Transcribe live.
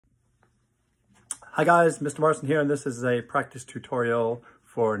Hi guys, Mr. Marson here, and this is a practice tutorial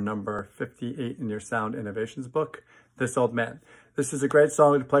for number 58 in your Sound Innovations book, This Old Man. This is a great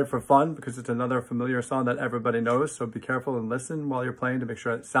song to play for fun because it's another familiar song that everybody knows, so be careful and listen while you're playing to make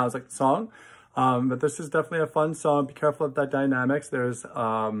sure it sounds like the song. But this is definitely a fun song. Be careful of that dynamics. There's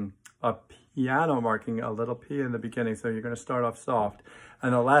a piano marking, a little P in the beginning, so you're going to start off soft.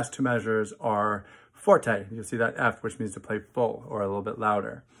 And the last two measures are forte. You'll see that F, which means to play full or a little bit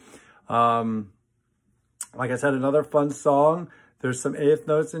louder. Like I said, another fun song. There's some eighth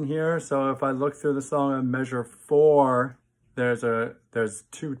notes in here. So if I look through the song on measure 4, there's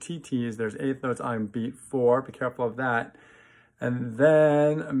two TTs. There's eighth notes on beat 4. Be careful of that. And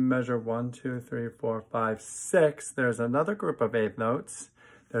then measure 1, 2, 3, 4, 5, 6. There's another group of eighth notes.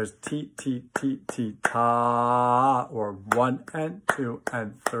 There's T, T, T, T, ta, or 1 and 2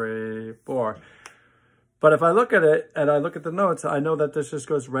 and 3, 4. But if I look at it and I look at the notes, I know that this just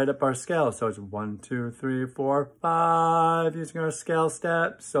goes right up our scale. So it's 1, 2, 3, 4, 5 using our scale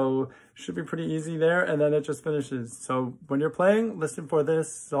step. So it should be pretty easy there. And then it just finishes. So when you're playing, listen for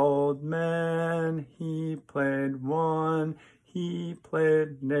this old man. He played 1. He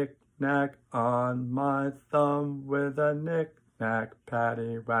played knick-knack on my thumb with a knick-knack,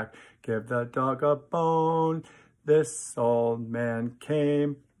 patty-whack. Give the dog a bone. This old man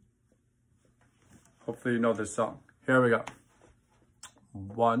came. Hopefully you know this song. Here we go.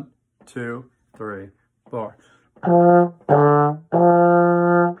 1, 2, 3, 4.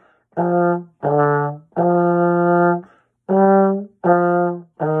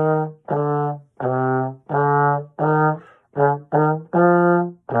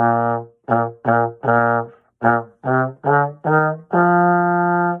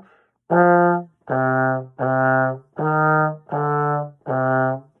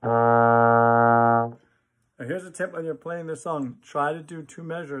 Here's a tip when you're playing this song. Try to do 2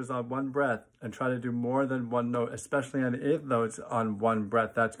 measures on 1 breath and try to do more than 1 note, especially on the 8th notes on 1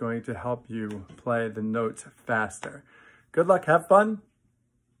 breath. That's going to help you play the notes faster. Good luck. Have fun.